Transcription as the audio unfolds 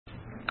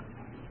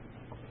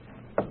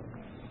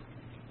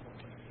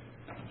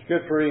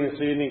Scripture reading this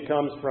evening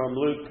comes from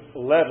Luke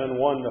 11,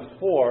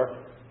 1-4.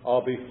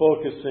 I'll be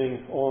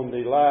focusing on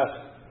the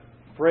last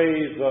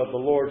phrase of the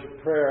Lord's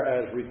Prayer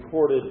as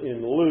recorded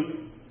in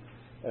Luke,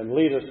 and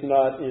lead us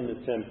not into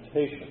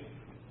temptation.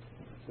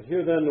 So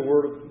hear then the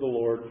word of the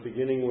Lord,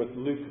 beginning with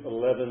Luke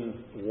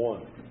 11,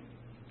 1.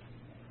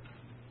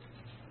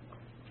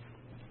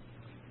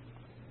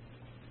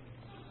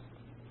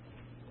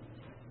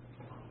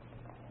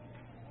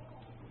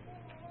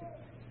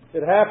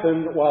 It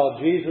happened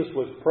while Jesus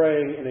was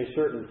praying in a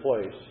certain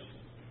place.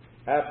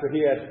 After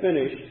he had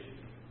finished,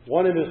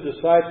 one of his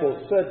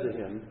disciples said to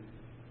him,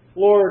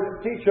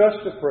 "Lord, teach us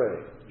to pray,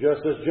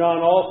 just as John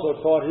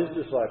also taught his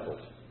disciples."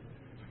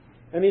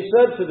 And he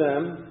said to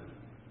them,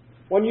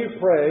 "When you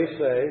pray,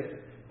 say,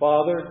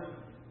 'Father,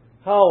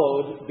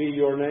 hallowed be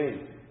your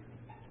name.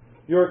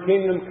 Your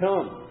kingdom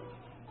come.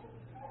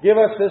 Give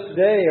us this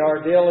day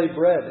our daily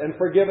bread, and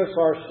forgive us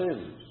our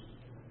sins.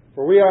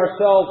 For we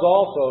ourselves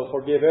also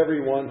forgive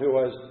everyone who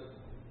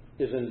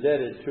is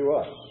indebted to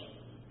us.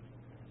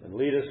 And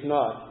lead us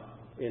not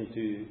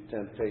into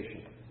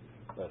temptation."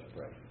 Let's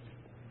pray.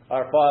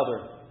 Our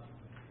Father,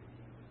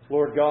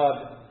 Lord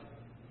God,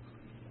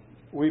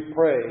 we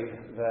pray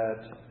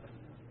that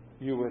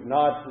you would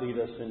not lead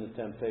us into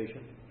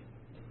temptation.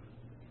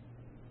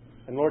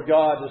 And Lord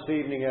God, this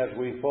evening as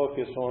we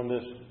focus on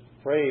this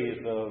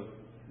phrase of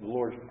the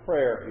Lord's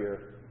Prayer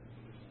here,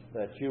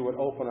 that you would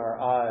open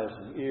our eyes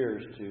and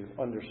ears to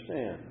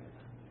understand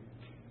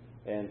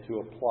and to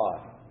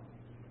apply.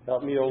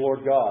 Help me, O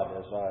Lord God,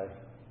 as I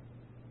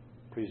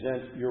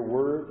present your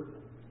word,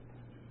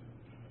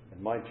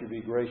 and might you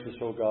be gracious,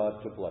 O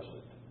God, to bless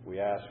it. We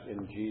ask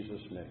in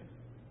Jesus' name.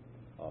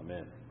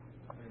 Amen.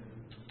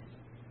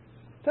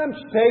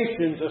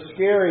 Temptation's a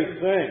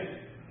scary thing.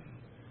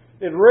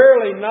 It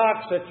rarely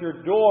knocks at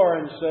your door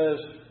and says,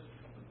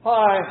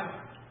 "Hi,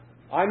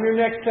 I'm your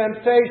next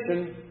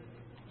temptation.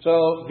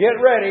 So get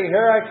ready,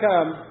 here I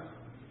come."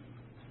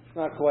 It's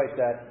not quite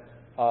that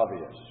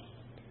obvious.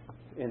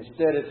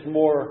 Instead, it's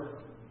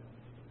more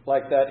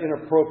like that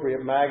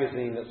inappropriate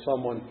magazine that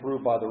someone threw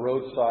by the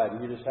roadside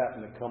and you just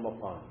happen to come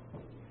upon.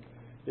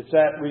 It's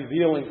that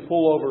revealing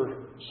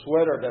pullover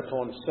sweater that's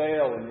on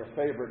sale in your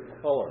favorite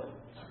color.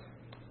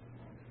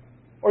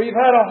 Or you've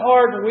had a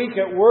hard week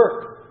at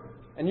work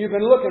and you've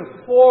been looking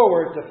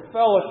forward to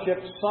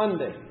Fellowship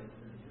Sunday.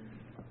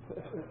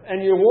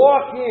 And you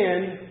walk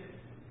in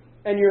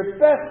and your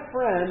best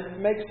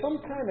friend makes some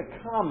kind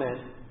of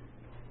comment,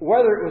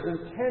 whether it was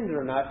intended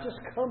or not, just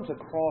comes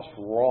across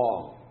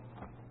wrong.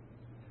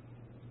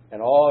 And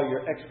all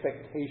your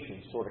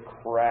expectations sort of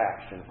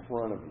crash in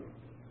front of you.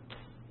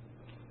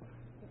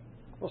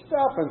 Well,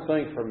 stop and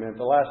think for a minute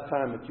the last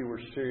time that you were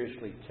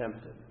seriously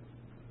tempted.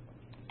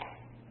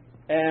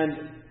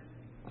 And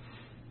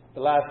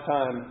the last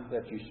time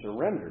that you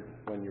surrendered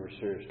when you were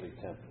seriously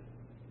tempted.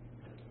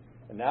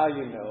 And now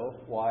you know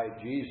why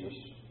Jesus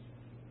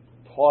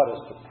taught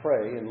us to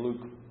pray in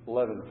Luke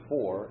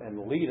 11:4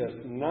 and lead us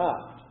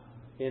not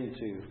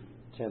into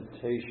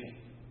temptation.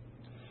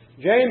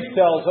 James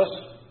tells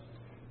us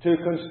to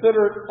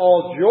consider it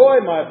all joy,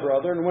 my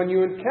brethren, when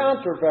you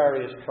encounter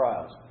various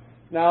trials.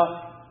 Now,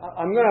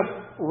 I'm going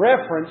to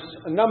reference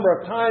a number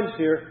of times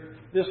here.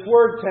 This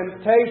word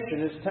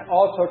temptation is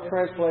also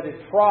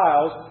translated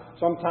trials.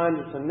 Sometimes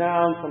it's a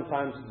noun,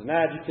 sometimes it's an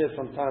adjective,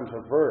 sometimes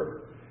a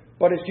verb.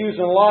 But it's used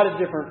in a lot of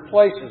different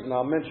places, and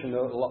I'll mention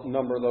a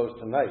number of those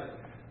tonight.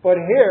 But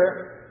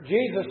here,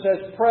 Jesus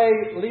says, "Pray,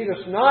 lead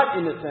us not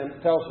into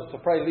tells us to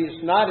pray, lead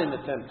us not into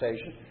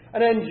temptation."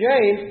 And then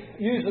James,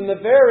 using the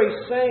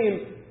very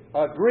same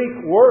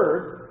Greek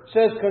word,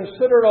 says,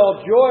 "Consider it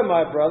all joy,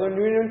 my brethren,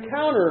 when you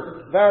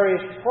encounter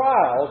various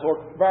trials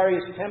or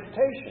various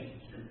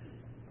temptations."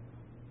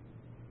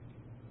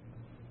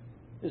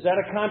 Is that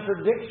a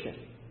contradiction?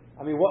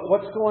 I mean,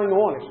 what's going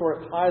on? It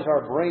sort of ties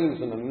our brains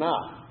in a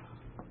knot.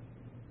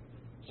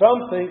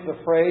 Some think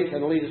the phrase,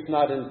 "and lead us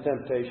not into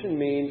temptation,"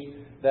 means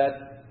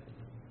that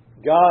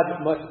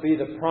God must be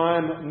the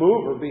prime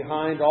mover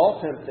behind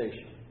all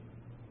temptation.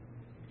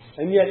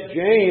 And yet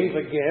James,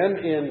 again,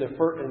 in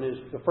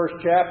the first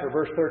chapter,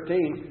 verse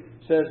 13,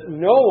 says,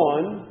 "No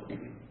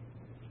one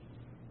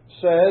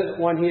says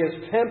when he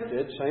is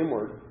tempted," same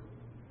word,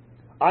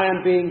 "I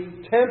am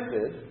being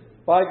tempted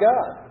by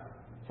God.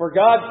 For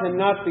God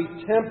cannot be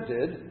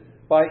tempted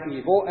by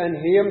evil, and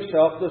he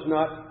himself does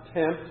not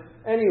tempt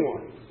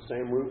anyone."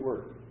 Same root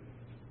word.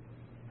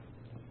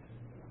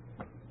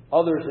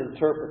 Others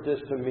interpret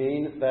this to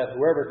mean that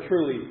whoever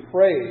truly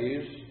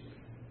prays,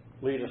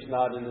 "Lead us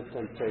not into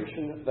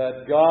temptation,"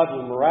 that God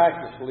will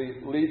miraculously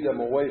lead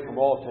them away from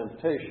all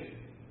temptation.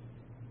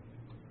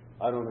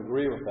 I don't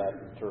agree with that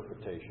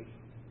interpretation.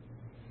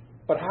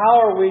 But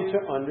how are we to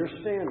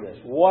understand this?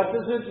 What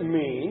does it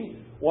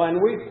mean when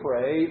we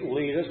pray,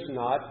 "Lead us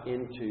not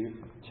into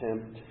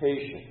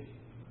temptation"?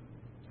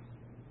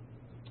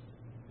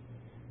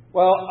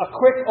 Well, a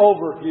quick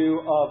overview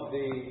of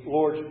the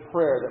Lord's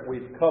Prayer that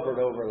we've covered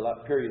over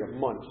a period of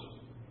months.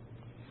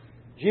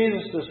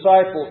 Jesus'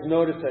 disciples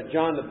noticed that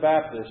John the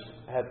Baptist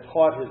had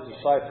taught his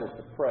disciples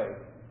to pray.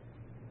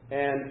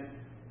 And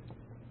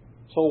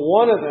So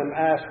one of them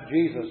asked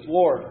Jesus,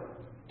 Lord,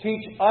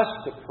 teach us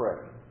to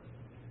pray,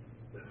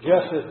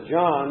 just as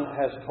John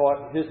has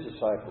taught his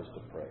disciples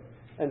to pray.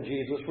 And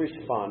Jesus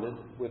responded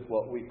with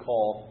what we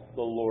call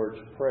the Lord's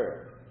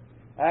Prayer.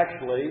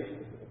 Actually,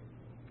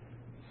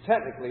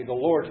 technically, the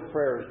Lord's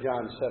Prayer is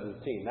John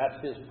 17.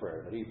 That's his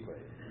prayer that he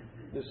prayed.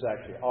 This is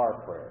actually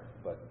our prayer,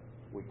 but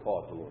we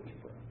call it the Lord's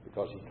Prayer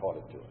because he taught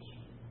it to us.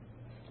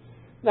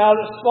 Now,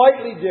 it's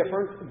slightly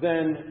different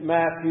than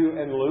Matthew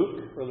and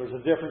Luke, where there's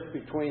a difference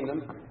between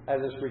them as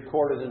it's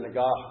recorded in the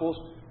Gospels.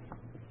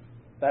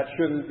 That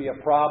shouldn't be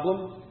a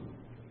problem.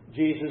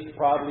 Jesus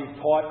probably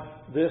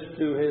taught this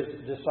to his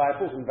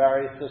disciples and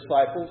various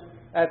disciples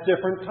at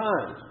different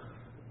times.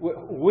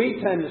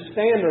 We tend to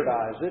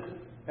standardize it,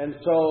 and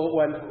so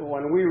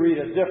when we read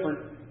a different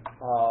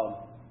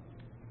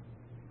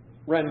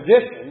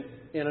rendition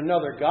in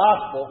another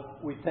gospel,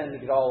 we tend to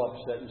get all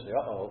upset and say,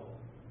 uh-oh,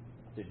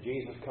 did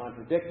Jesus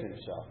contradict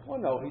himself? Well,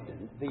 no, he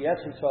didn't. The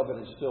essence of it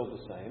is still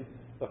the same.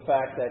 The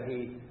fact that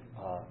he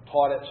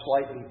taught it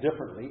slightly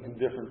differently in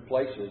different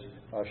places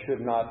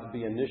should not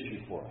be an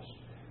issue for us.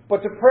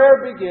 But the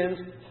prayer begins,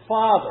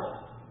 Father.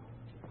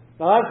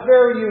 Now that's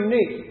very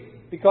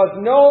unique because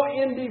no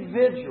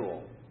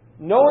individual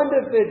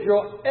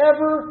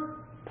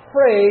ever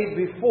prayed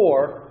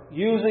before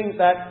using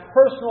that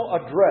personal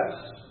address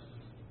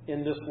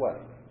in this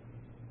way.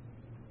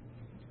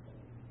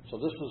 So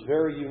this was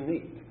very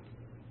unique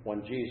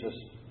when Jesus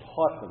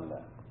taught them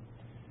that.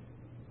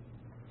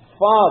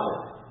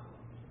 Father,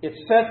 it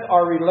sets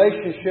our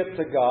relationship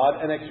to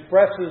God and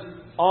expresses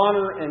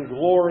honor and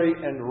glory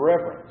and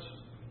reverence.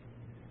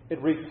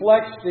 It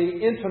reflects the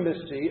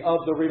intimacy of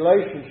the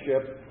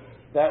relationship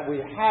that we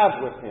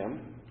have with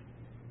Him,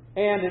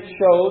 and it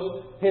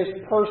shows His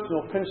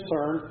personal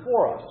concern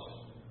for us.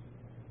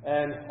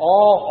 And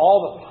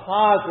all the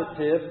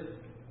positive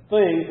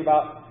things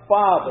about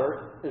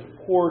Father is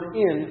poured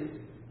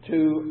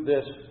into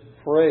this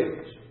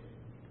phrase.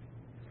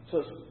 It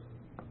says,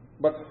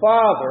 but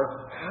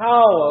Father,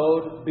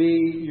 hallowed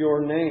be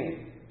your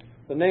name.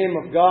 The name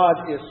of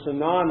God is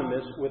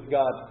synonymous with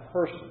God's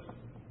person.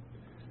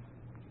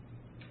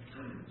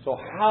 So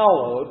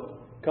hallowed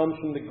comes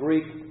from the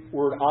Greek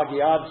word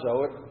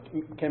agiadzo.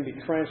 It can be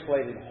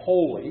translated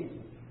holy.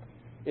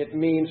 It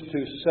means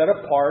to set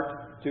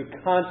apart, to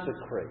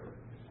consecrate.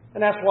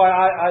 And that's why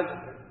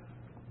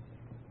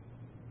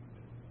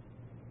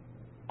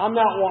I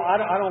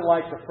don't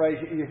like the phrase.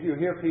 You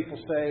hear people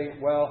say,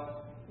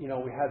 well,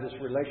 we have this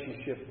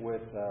relationship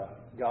with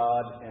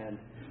God and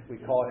we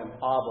call Him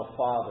Abba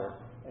Father.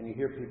 And you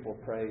hear people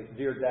pray,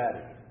 Dear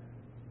Daddy.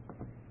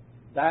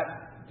 That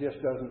just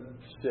doesn't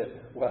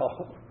sit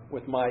well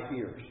with my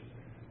ears.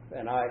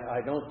 And I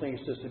don't think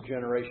it's just a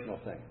generational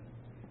thing.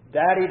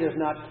 Daddy does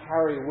not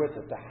carry with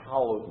it the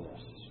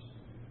hallowedness,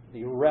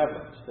 the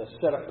reverence, the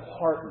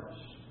set-apartness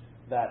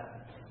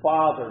that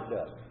Father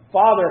does.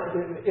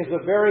 Father is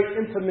a very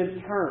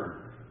intimate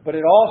term, but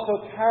it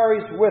also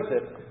carries with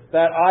it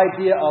that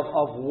idea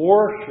of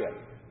worship.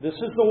 This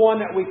is the one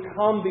that we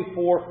come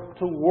before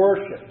to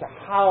worship, to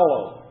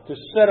hallow, to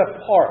set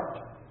apart,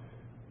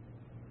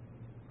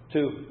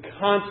 to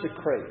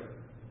consecrate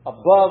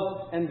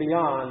above and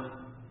beyond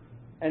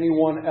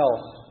anyone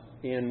else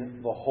in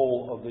the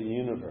whole of the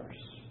universe.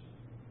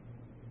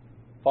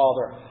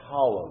 Father,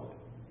 hallowed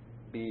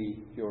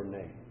be your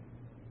name.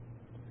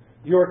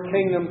 Your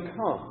kingdom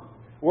come.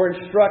 We're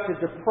instructed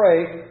to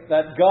pray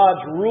that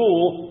God's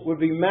rule would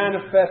be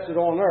manifested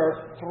on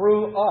earth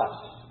through us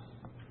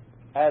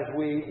as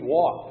we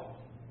walk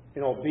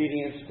in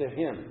obedience to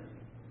Him.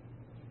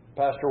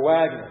 Pastor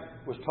Wagner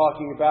was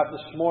talking about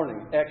this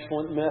morning.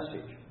 Excellent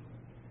message.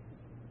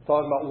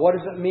 Talking about what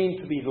does it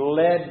mean to be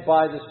led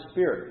by the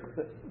Spirit.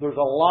 There's a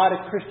lot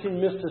of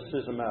Christian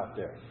mysticism out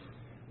there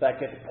that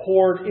gets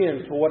poured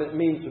into what it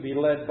means to be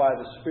led by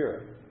the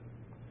Spirit.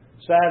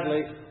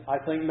 Sadly, I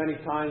think many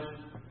times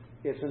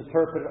it's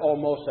interpreted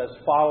almost as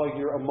follow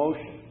your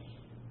emotions.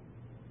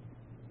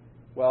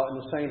 Well, in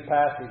the same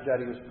passage that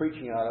he was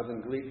preaching out of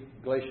in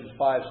Galatians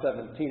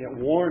 5:17, it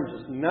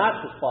warns us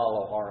not to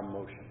follow our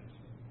emotions.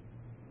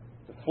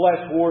 The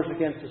flesh wars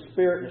against the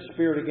Spirit and the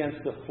Spirit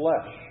against the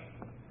flesh.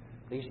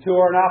 These two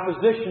are in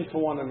opposition to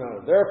one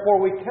another.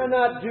 Therefore, we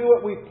cannot do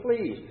what we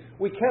please.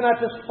 We cannot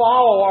just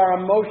follow our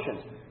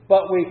emotions.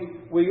 But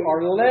we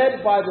are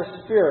led by the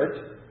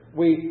Spirit.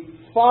 We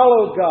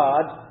follow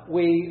God.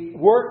 We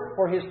work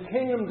for His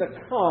kingdom to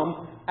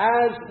come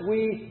as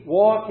we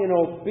walk in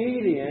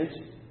obedience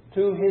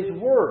to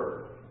His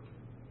Word.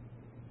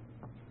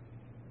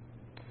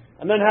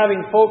 And then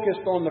having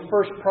focused on the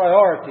first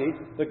priority,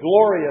 the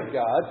glory of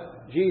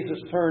God, Jesus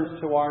turns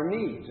to our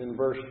needs in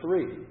verse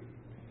 3.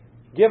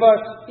 Give us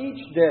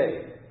each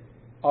day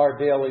our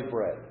daily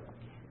bread.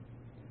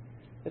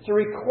 It's a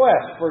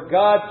request for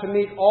God to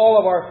meet all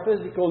of our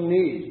physical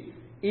needs,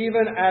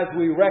 even as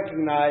we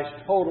recognize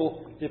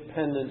total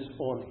dependence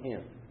on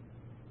Him.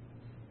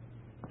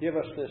 Give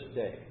us this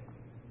day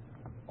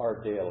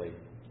our daily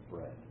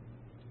bread.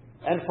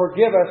 And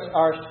forgive us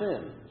our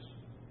sins,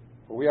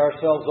 for we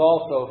ourselves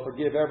also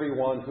forgive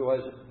everyone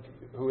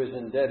who is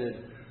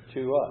indebted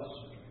to us.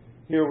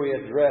 Here we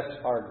address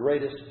our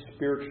greatest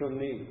spiritual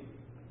need.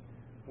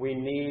 We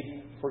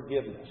need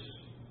forgiveness.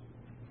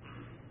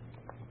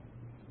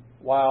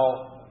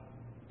 While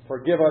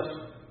forgive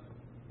us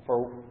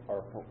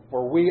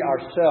for we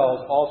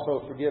ourselves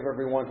also forgive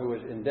everyone who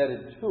is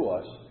indebted to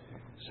us,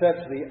 sets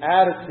the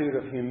attitude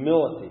of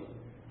humility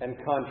and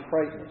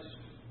contriteness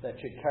that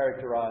should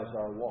characterize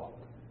our walk.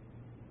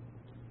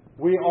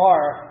 We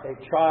are a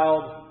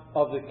child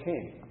of the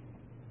King.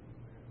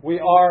 We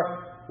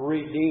are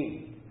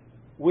redeemed.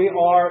 We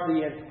are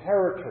the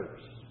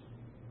inheritors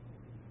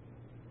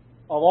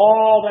of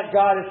all that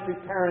God is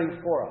preparing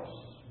for us.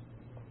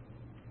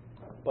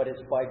 But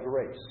it's by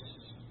grace.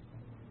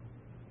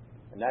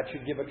 And that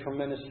should give a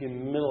tremendous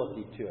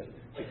humility to it,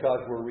 because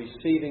we're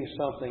receiving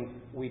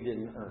something we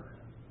didn't earn.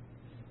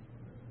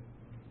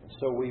 And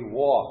so we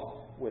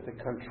walk with a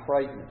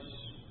contriteness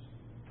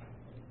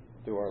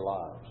through our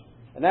lives.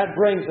 And that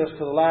brings us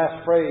to the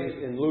last phrase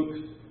in Luke's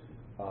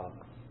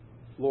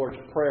Lord's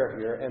Prayer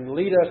here, and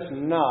lead us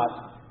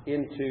not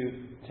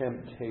into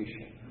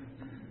temptation.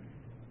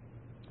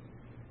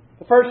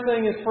 The first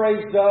thing this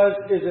phrase does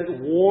is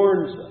it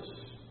warns us.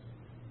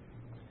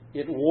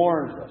 It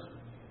warns us.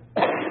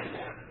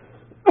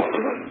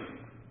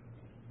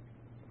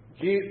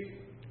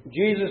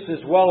 Jesus is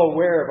well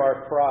aware of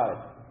our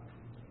pride.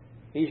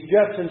 He's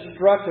just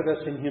instructed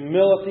us in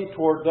humility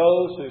toward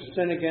those who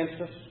sin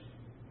against us.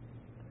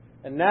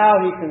 And now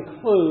he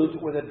concludes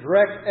with a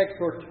direct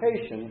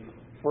exhortation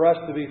for us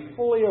to be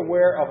fully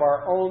aware of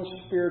our own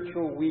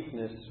spiritual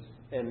weakness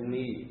and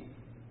need,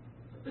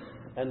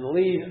 and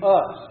lead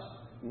us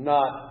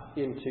not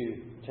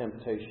into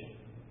temptation.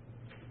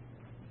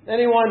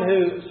 Anyone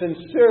who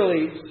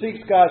sincerely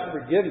seeks God's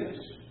forgiveness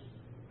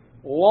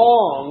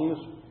longs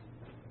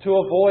to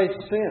avoid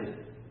sin.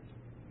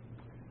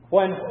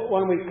 When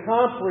we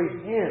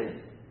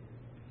comprehend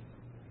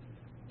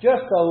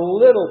just a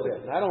little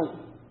bit, and I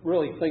don't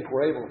really think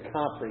we're able to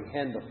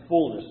comprehend the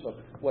fullness of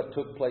what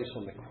took place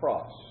on the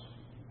cross,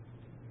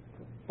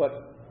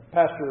 but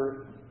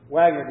Pastor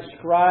Wagner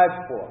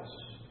described for us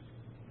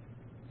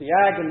the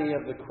agony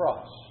of the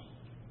cross.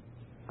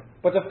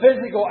 But the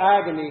physical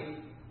agony,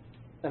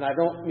 and I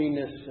don't mean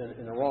this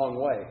in the wrong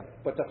way,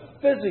 but the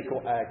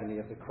physical agony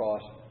of the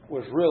cross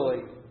was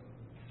really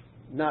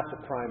not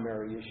the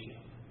primary issue.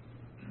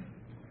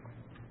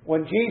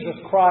 When Jesus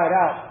cried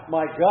out,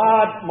 my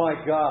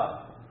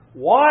God,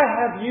 why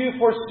have you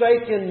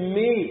forsaken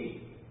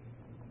me?"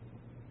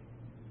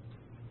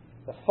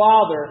 The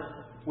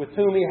Father with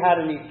whom he had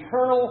an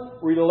eternal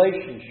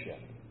relationship.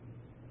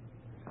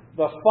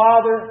 The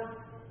Father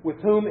with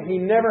whom he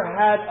never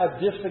had a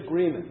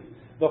disagreement.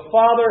 The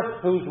Father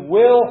whose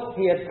will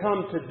he had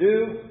come to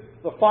do.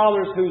 The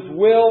Father whose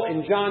will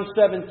in John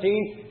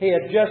 17 he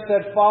had just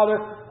said, "Father,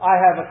 I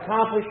have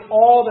accomplished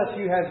all that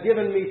you have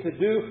given me to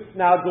do.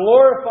 Now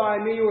glorify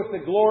me with the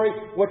glory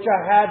which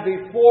I had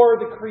before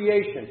the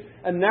creation."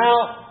 And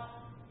now,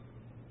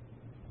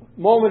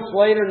 moments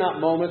later,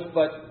 not moments,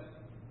 but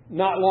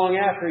not long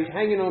after, he's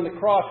hanging on the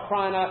cross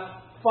crying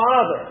out,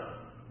 "Father,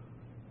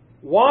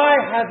 why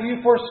have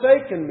you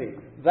forsaken me?"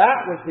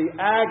 That was the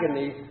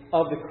agony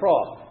of the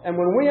cross. And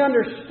when we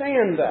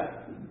understand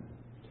that,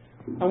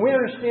 and we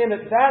understand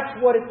that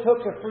that's what it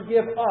took to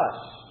forgive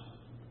us,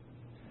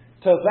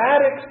 to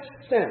that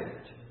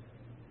extent,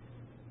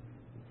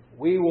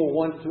 we will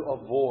want to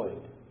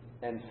avoid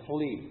and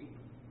flee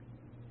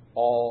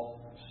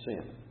all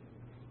sin.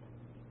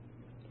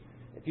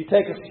 If you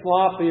take a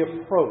sloppy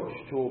approach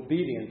to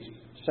obedience,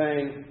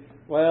 saying,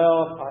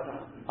 "Well,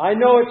 I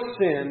know it's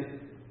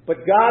sin, but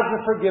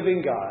God's a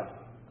forgiving God,"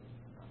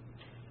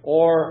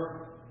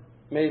 or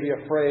maybe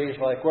a phrase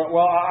like, "Well,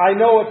 I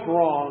know it's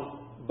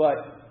wrong, but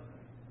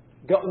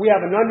we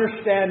have an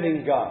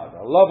understanding God,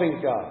 a loving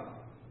God."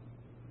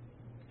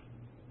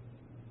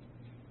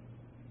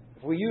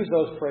 If we use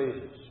those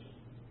phrases,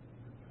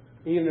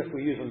 even if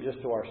we use them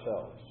just to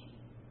ourselves,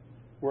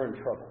 we're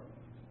in trouble.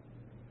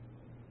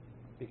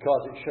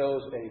 Because it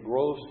shows a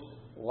gross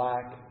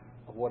lack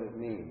of what it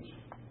means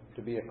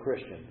to be a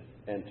Christian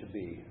and to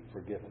be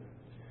forgiven.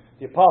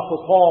 The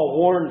Apostle Paul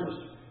warns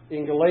us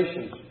in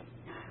Galatians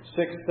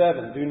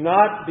 6:7, "Do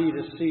not be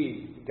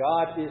deceived.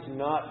 God is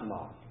not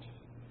mocked."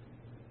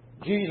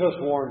 Jesus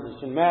warns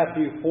us in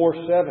Matthew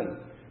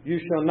 4:7, "You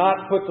shall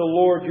not put the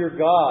Lord your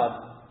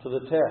God to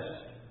the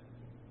test."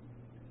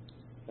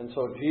 And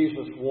so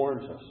Jesus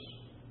warns us,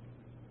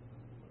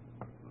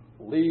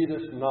 "Lead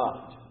us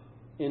not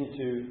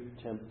into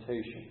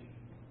temptation."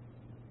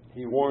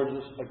 He warns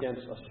us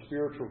against a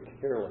spiritual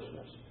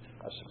carelessness,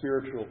 a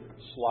spiritual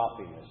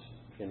sloppiness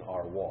in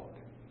our walk.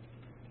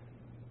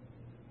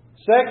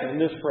 Second,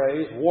 this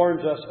phrase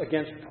warns us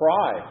against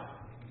pride.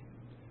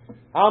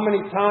 How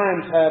many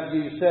times have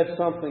you said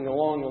something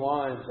along the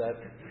lines that,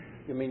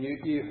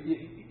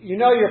 you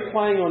know you're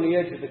playing on the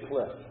edge of the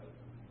cliff,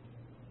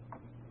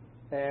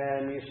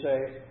 and you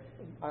say,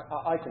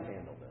 I can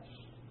handle this.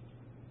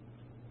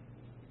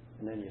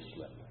 And then you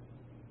slip,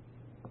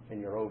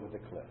 and you're over the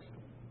cliff.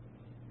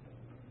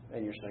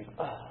 And you're saying,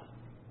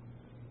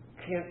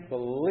 can't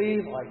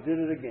believe I did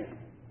it again.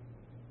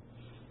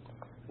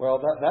 Well,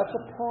 that's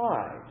a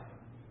pride.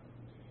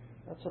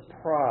 That's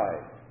a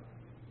pride.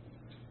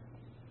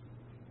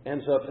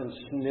 Ends up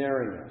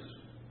ensnaring us.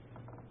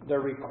 The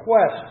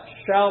request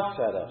shouts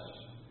at us.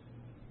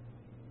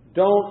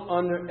 Don't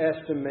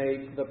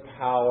underestimate the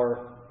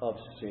power of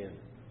sin.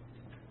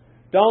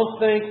 Don't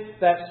think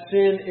that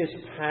sin is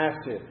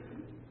passive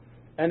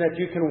and that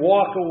you can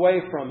walk away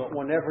from it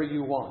whenever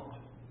you want.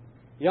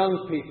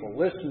 Young people,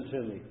 listen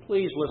to me.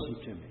 Please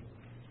listen to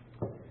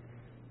me.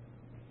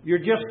 You're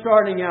just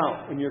starting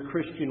out in your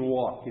Christian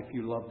walk if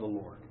you love the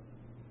Lord.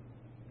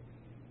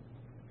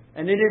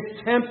 And it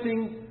is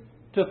tempting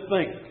to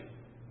think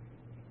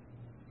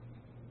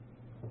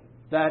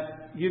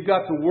that you've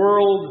got the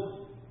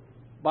world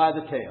by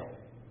the tail.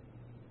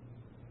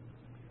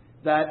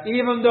 That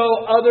even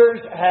though others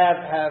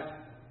have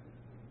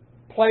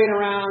played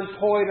around,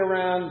 toyed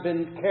around,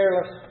 been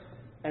careless,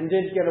 and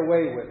didn't get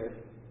away with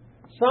it,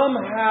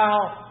 somehow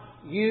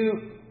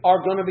you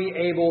are going to be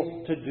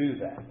able to do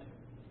that.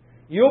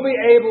 You'll be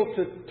able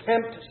to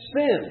tempt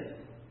sin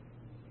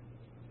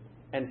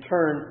and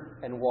turn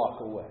and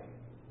walk away.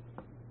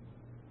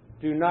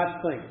 Do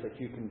not think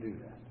that you can do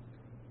that.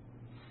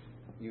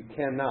 You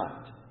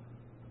cannot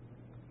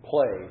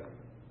play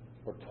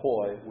or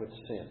toy with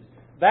sin.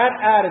 That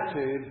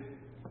attitude,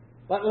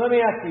 let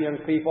me ask you young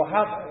people,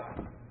 I'll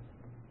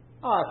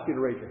ask you to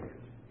raise your hand.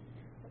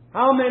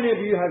 How many of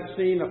you have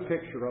seen a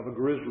picture of a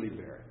grizzly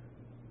bear?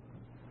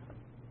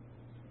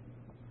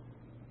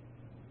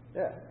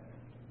 Yeah.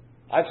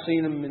 I've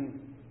seen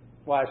them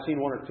I've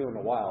seen one or two in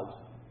the wilds,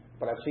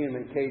 but I've seen them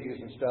in cages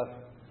and stuff.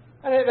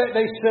 And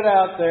they sit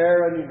out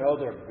there and,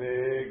 they're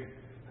big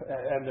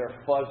and they're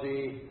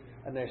fuzzy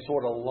and they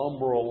sort of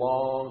lumber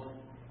along.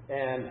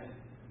 And,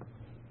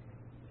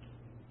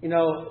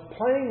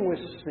 playing with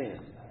sin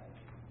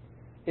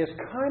is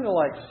kind of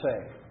like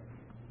saying,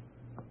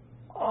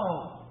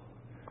 oh,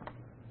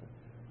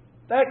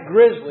 that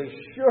grizzly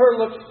sure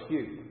looks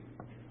cute.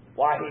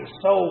 Why, he's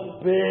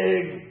so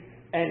big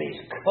and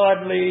he's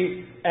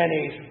cuddly and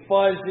he's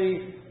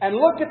fuzzy. And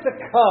look at the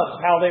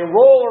cubs, how they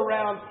roll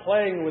around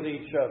playing with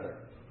each other.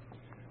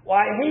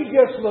 Why, he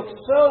just looks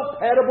so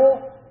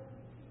pettable.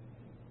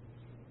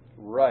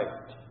 Right.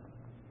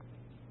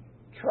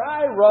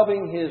 Try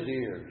rubbing his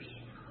ears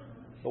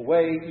the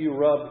way you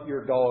rub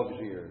your dog's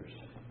ears.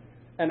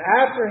 And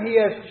after he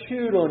has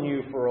chewed on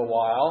you for a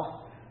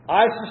while,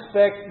 I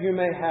suspect you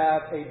may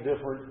have a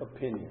different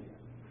opinion.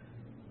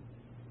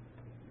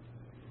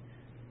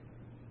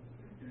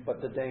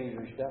 But the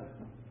danger's done,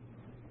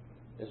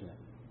 isn't it?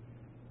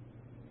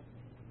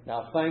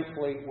 Now,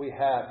 thankfully, we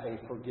have a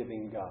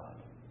forgiving God.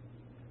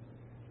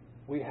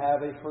 We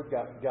have a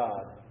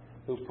God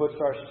who puts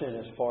our sin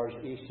as far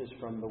as east is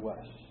from the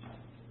west.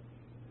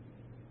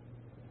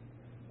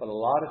 But a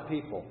lot of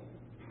people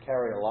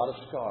carry a lot of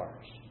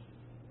scars.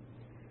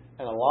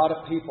 And a lot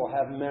of people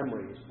have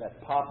memories that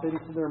pop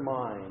into their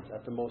minds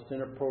at the most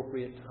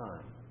inappropriate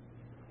time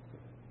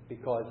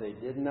because they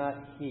did not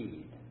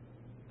heed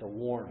the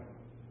warning.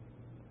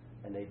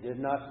 And they did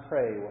not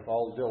pray with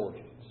all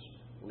diligence.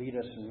 Lead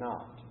us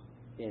not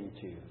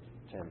into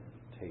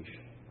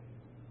temptation.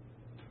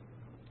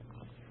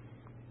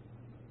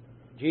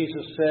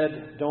 Jesus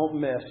said, don't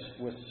mess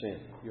with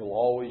sin. You'll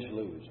always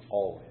lose,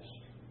 always.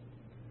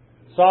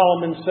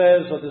 Solomon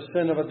says of the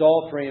sin of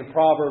adultery in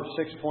Proverbs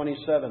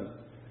 6:27,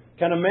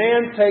 can a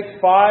man take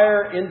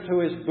fire into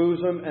his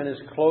bosom and his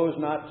clothes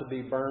not to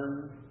be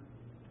burned?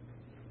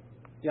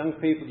 Young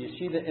people, do you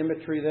see the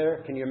imagery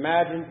there? Can you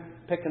imagine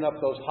picking up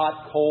those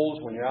hot coals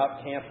when you're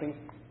out camping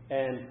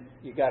and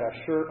you got a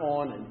shirt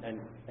on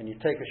and you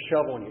take a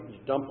shovel and you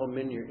dump them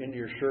into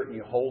your shirt and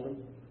you hold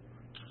them?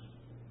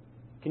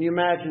 Can you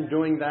imagine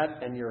doing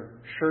that and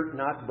your shirt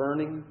not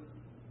burning?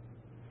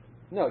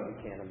 No, you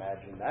can't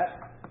imagine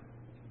that.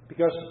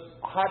 Because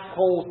hot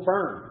coals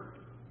burn.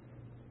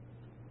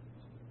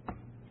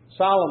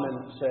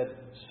 Solomon said,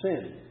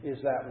 sin is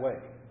that way.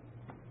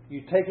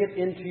 You take it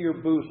into your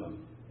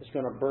bosom, it's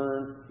going to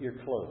burn your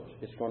clothes.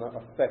 It's going to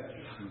affect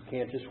you. You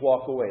can't just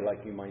walk away like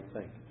you might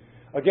think.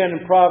 Again,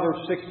 in Proverbs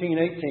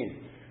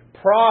 16:18,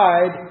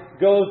 pride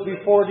goes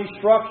before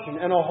destruction,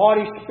 and a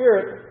haughty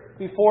spirit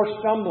before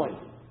stumbling.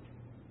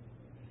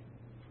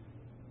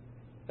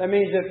 That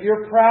means if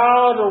you're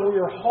proud or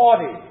you're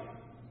haughty,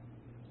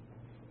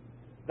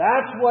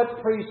 that's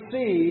what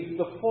precedes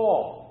the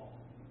fall.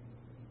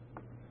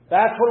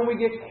 That's when we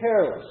get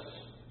careless.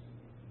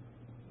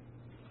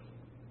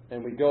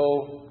 And we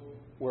go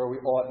where we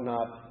ought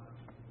not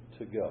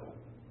to go.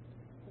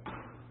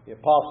 The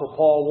Apostle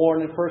Paul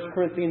warned in 1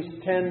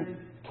 Corinthians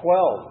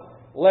 10:12,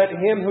 let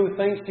him who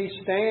thinks he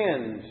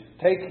stands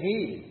take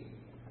heed,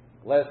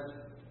 lest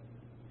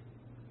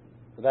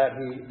that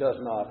he does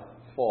not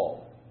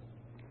fall.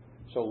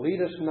 So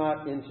lead us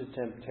not into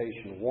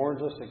temptation. It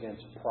warns us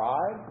against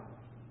pride,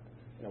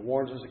 and it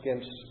warns us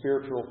against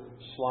spiritual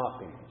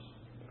sloppiness.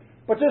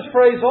 But this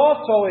phrase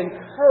also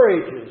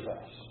encourages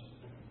us.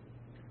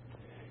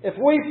 If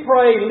we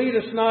pray, lead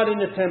us not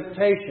into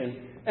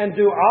temptation, and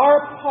do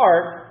our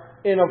part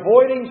in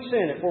avoiding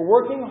sin, if we're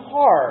working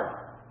hard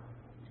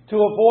to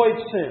avoid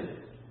sin,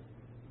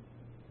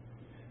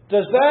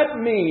 does that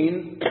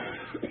mean,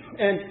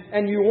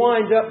 and you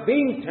wind up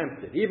being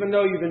tempted, even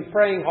though you've been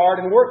praying hard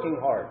and working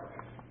hard,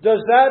 does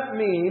that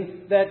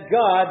mean that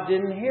God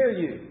didn't hear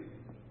you?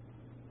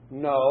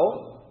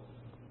 No.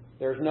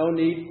 There's no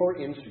need for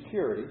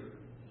insecurity.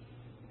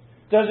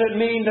 Does it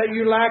mean that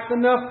you lacked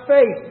enough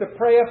faith to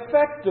pray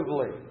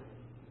effectively?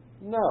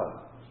 No.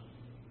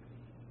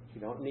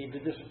 You don't need to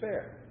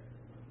despair.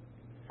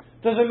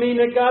 Does it mean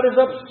that God is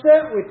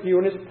upset with you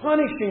and is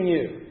punishing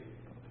you?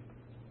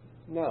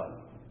 No.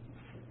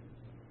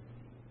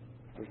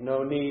 There's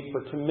no need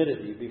for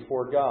timidity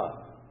before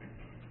God.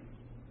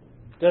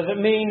 Does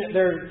it mean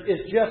there is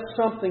just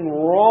something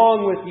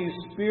wrong with you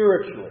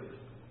spiritually?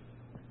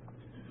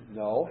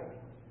 No.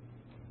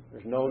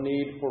 There's no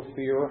need for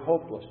fear or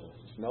hopelessness.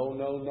 No,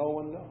 no, no,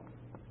 and no.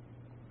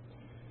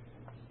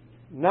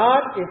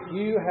 Not if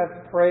you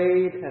have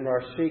prayed and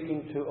are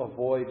seeking to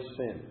avoid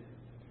sin.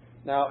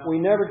 Now, we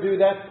never do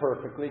that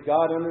perfectly.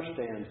 God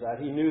understands that.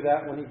 He knew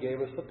that when He gave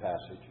us the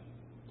passage.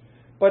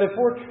 But if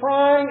we're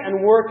trying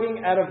and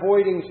working at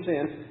avoiding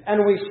sin,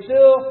 and we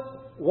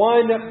still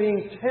wind up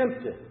being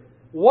tempted,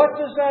 what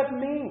does that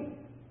mean?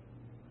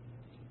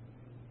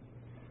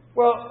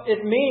 Well,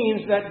 it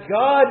means that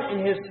God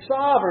in His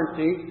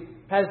sovereignty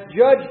has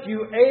judged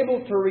you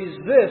able to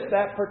resist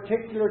that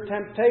particular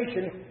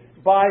temptation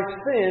by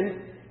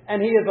sin,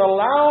 and He is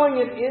allowing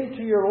it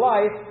into your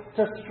life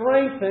to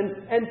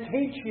strengthen and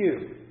teach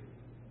you.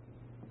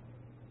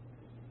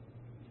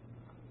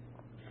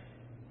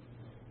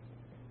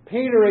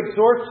 Peter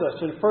exhorts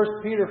us in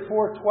 1 Peter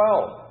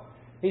 4:12.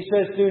 He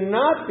says, "Do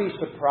not be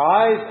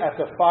surprised at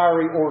the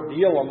fiery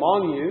ordeal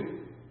among you,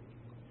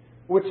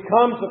 which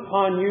comes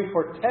upon you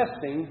for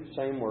testing,"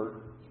 same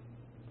word,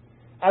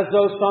 "as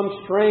though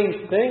some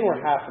strange thing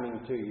were happening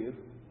to you."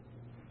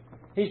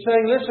 He's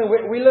saying, listen,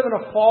 we live in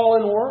a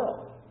fallen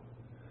world.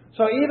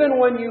 So even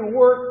when you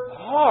work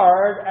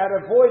hard at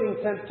avoiding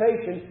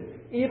temptation,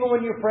 even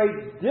when you pray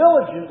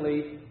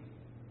diligently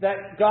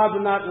that God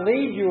will not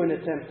lead you into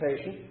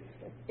temptation,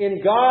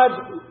 in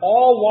God's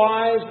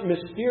all-wise,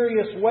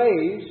 mysterious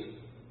ways,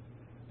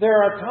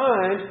 there are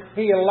times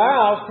He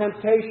allows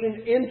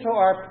temptation into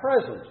our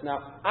presence.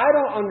 Now, I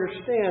don't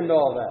understand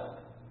all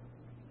that.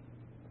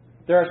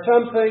 There are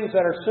some things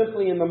that are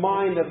simply in the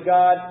mind of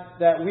God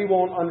that we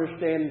won't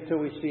understand until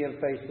we see Him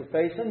face to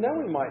face, and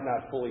then we might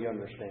not fully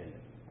understand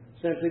it.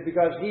 Simply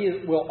because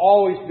He will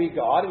always be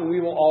God and we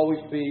will always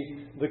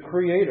be the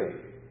Creator.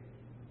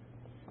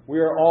 We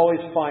are always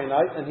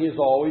finite and He is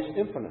always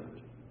infinite.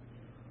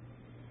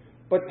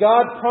 But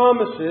God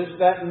promises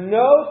that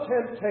no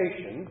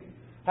temptation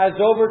has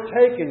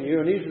overtaken you,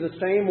 and these are the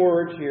same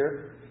words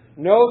here.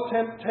 No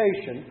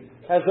temptation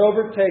has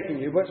overtaken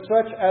you, but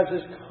such as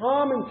is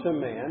common to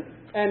man,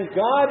 and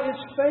God is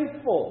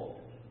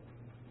faithful.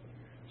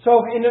 So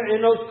in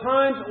those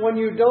times when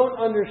you don't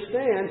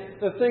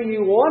understand, the thing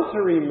you want to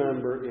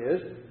remember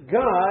is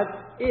God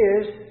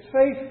is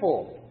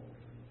faithful.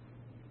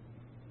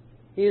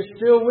 He is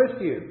still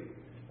with you.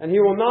 And He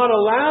will not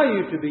allow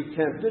you to be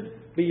tempted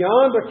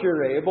beyond what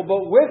you're able,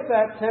 but with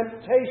that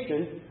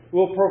temptation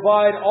will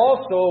provide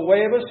also a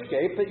way of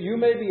escape that you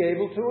may be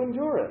able to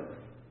endure it.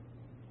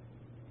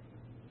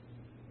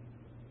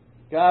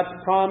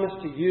 God's promise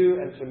to you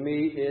and to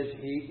me is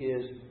He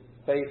is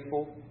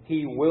faithful.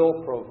 He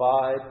will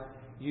provide.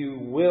 You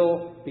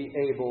will be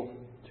able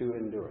to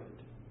endure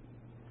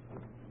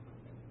it.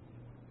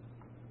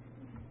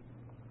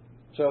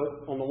 So,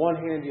 on the one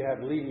hand, you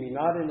have lead me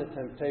not into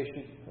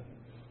temptation.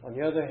 On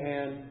the other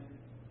hand,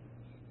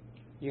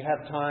 you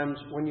have times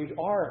when you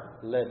are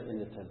led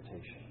into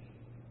temptation.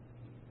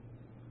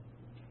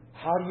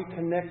 How do you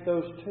connect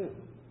those two?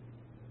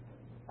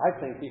 I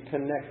think you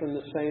connect them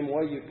the same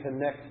way you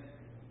connect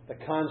the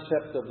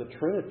concept of the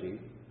Trinity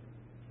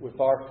with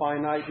our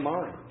finite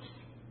minds.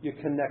 You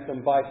connect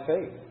them by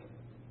faith.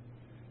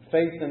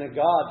 Faith in a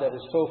God that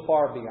is so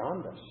far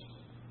beyond us.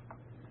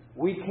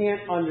 We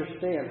can't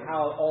understand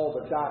how all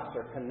the dots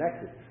are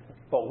connected,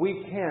 but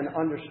we can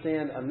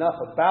understand enough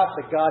about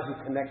the God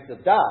who connects the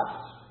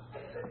dots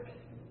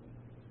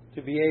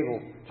to be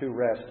able to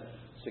rest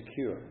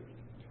secure.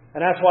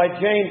 And that's why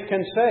James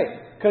can say,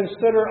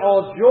 "Consider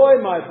all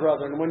joy, my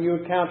brethren, when you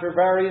encounter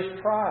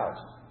various trials."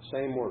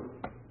 Same word.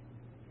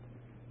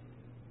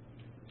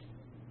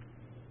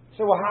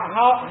 So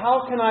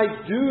how can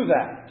I do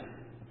that?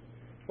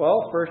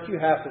 Well, first you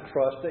have to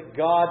trust that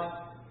God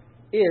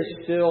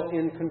is still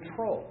in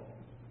control.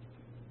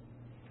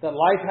 That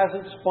life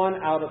hasn't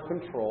spun out of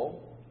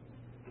control.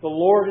 The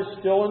Lord is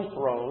still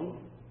enthroned.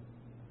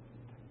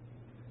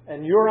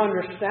 And your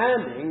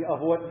understanding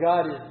of what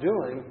God is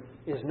doing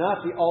is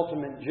not the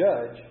ultimate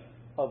judge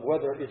of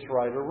whether it's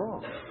right or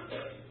wrong.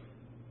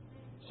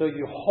 So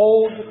you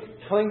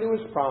cling to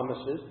His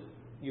promises,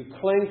 you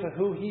cling to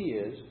who He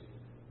is,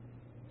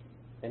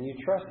 and you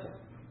trust Him,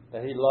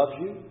 that He loves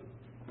you,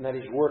 and that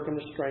He's working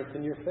to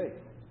strengthen your faith.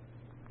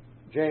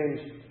 James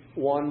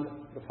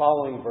 1, the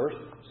following verse,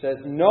 says,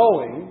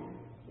 "Knowing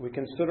we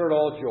consider it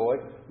all joy,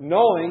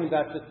 knowing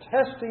that the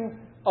testing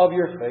of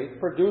your faith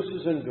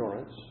produces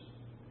endurance.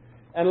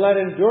 And let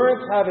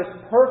endurance have its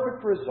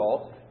perfect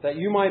result, that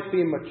you might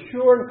be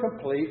mature and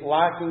complete,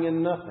 lacking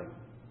in nothing.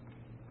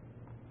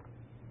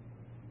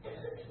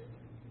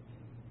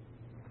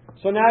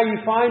 So now you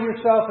find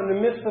yourself in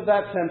the midst of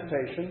that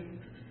temptation.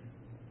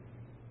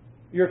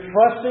 You're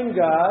trusting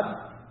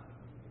God.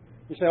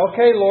 You say,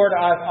 okay, Lord,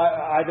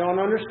 I don't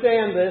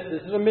understand this.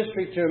 This is a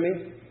mystery to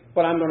me.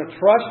 But I'm going to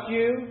trust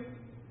you.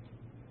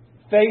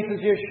 Faith is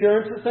the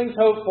assurance of things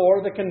hoped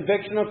for, the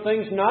conviction of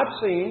things not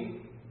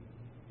seen.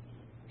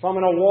 So I'm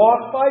going to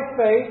walk by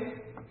faith.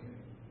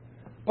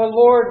 But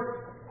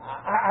Lord,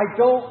 I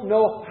don't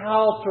know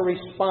how to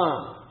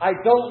respond. I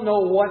don't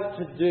know what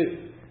to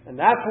do. And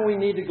that's when we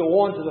need to go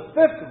on to the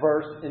 5th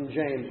verse in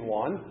James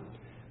 1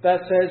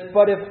 that says,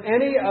 but if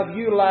any of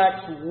you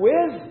lacks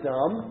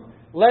wisdom,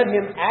 let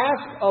him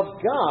ask of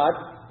God,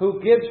 who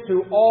gives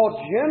to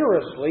all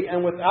generously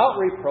and without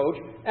reproach,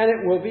 and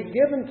it will be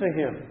given to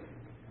him.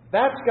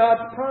 That's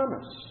God's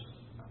promise.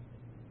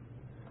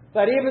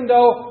 That even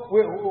though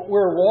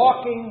we're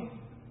walking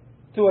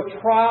to a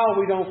trial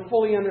we don't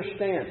fully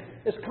understand,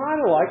 it's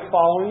kind of like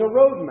following a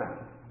roadmap.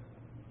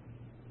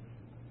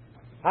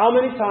 How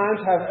many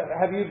times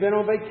have you been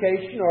on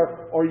vacation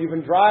or you've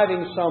been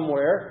driving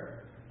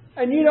somewhere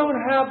and you don't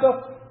have the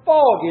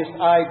foggiest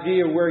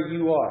idea where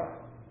you are?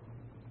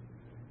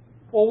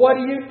 Well, what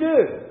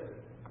do?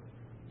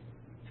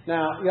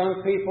 Now,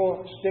 young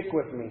people, stick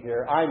with me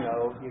here. I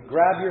know. You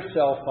grab your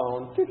cell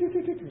phone,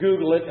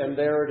 Google it, and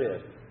there it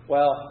is.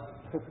 Well,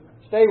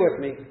 stay with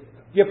me.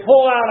 You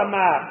pull out a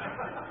map.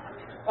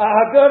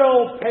 A good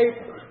old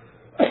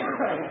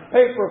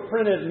paper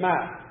printed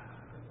map.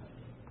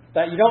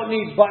 That you don't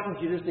need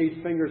buttons, you just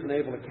need fingers and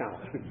able to count.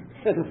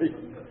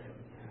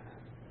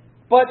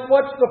 But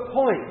what's the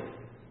point?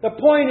 The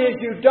point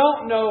is you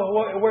don't know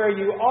where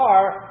you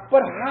are,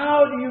 but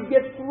how do you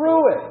get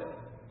through it?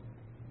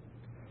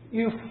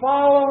 You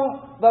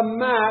follow the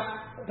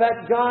map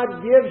that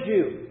God gives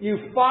you.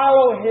 You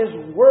follow His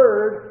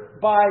Word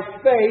by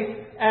faith,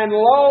 and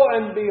lo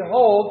and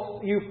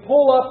behold, you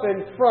pull up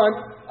in front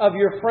of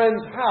your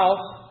friend's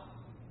house,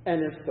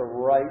 and it's the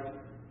right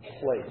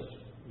place.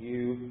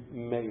 You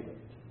made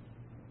it.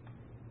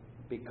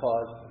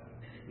 Because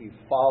you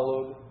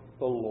followed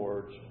the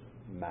Lord's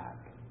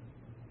map.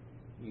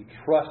 You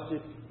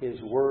trusted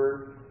His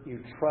Word.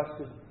 You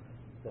trusted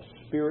the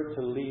Spirit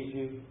to lead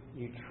you.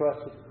 You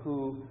trusted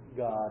who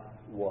God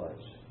was.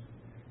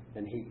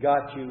 And He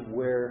got you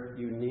where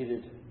you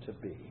needed to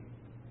be.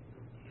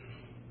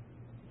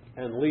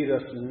 And lead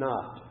us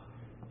not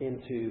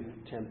into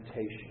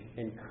temptation.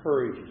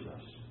 Encourages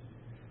us.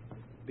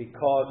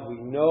 Because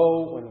we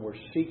know when we're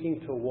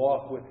seeking to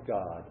walk with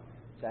God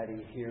that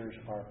He hears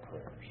our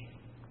prayers.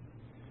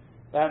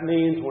 That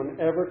means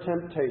whatever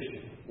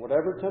temptation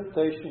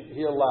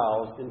He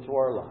allows into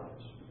our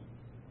lives,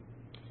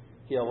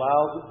 He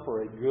allows it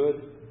for a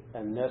good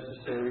and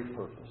necessary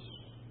purpose.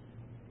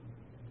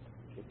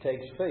 It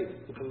takes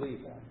faith to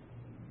believe that.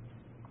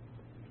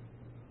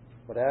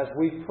 But as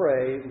we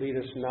pray, lead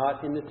us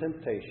not into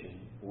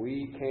temptation,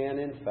 we can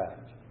in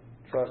fact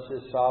trust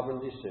His sovereign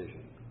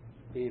decision,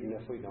 even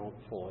if we don't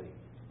fully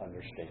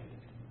understand it.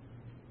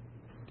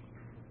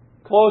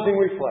 Closing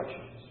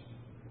reflections.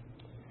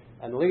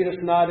 And lead us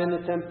not into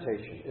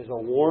temptation is a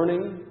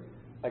warning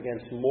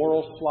against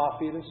moral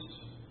sloppiness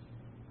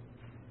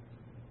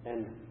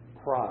and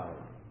pride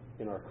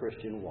in our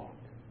Christian walk.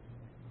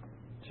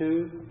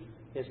 2,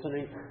 it's an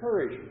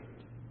encouragement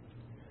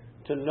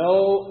to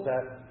know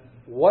that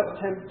what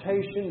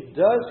temptation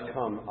does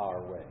come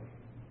our way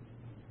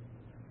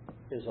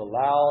is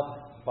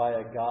allowed by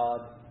a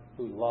God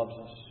who loves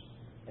us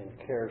and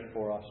cares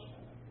for us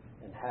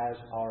and has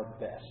our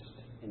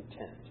best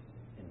intent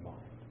in mind.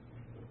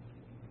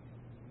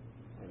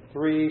 And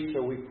 3,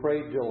 so we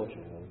pray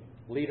diligently.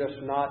 Lead us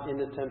not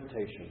into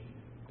temptation,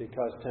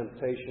 because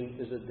temptation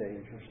is a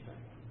dangerous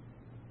thing.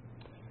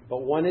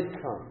 But when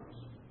it comes,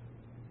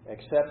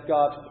 accept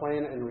God's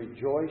plan and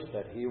rejoice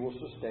that He will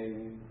sustain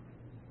you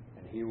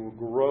and He will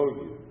grow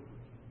you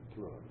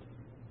through it.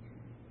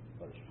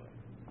 Let us pray.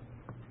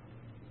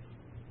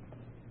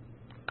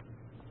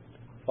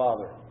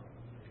 Father,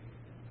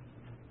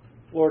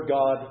 Lord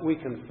God, we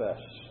confess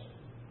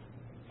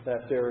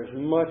that there is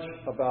much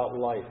about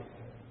life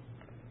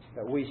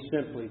that we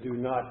simply do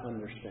not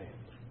understand.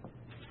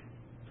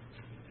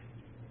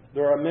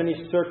 There are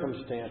many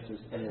circumstances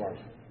in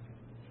life,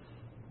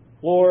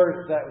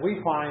 Lord, that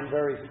we find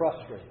very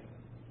frustrating.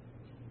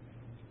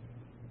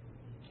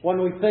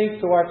 When we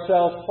think to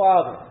ourselves,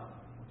 Father,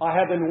 I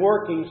have been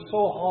working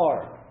so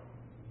hard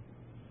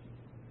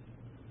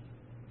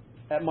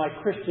at my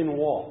Christian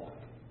walk.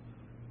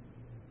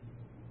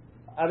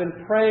 I've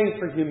been praying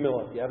for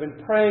humility. I've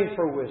been praying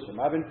for wisdom.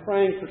 I've been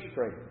praying for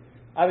strength.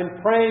 I've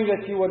been praying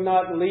that You would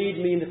not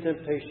lead me into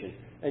temptation.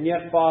 And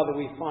yet, Father,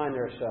 we find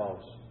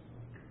ourselves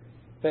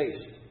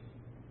faced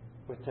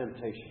with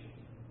temptation.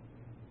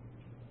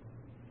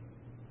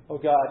 Oh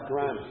God,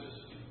 grant us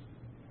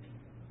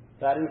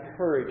that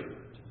encouragement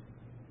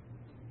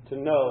to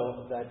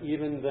know that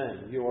even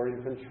then you are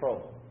in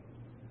control.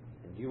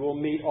 And you will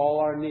meet all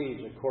our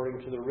needs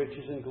according to the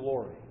riches and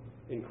glory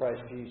in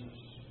Christ Jesus.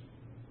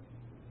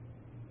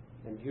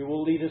 And you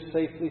will lead us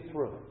safely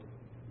through it.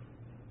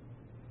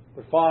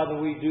 But Father,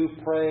 we do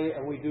pray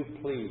and we do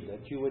plead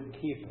that you would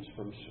keep us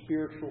from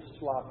spiritual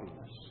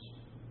sloppiness,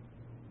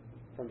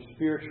 from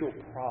spiritual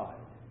pride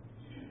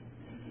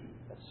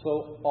that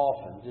so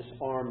often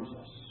disarms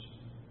us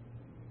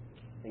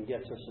and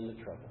gets us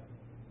into trouble.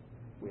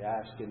 We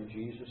ask in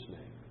Jesus'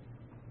 name.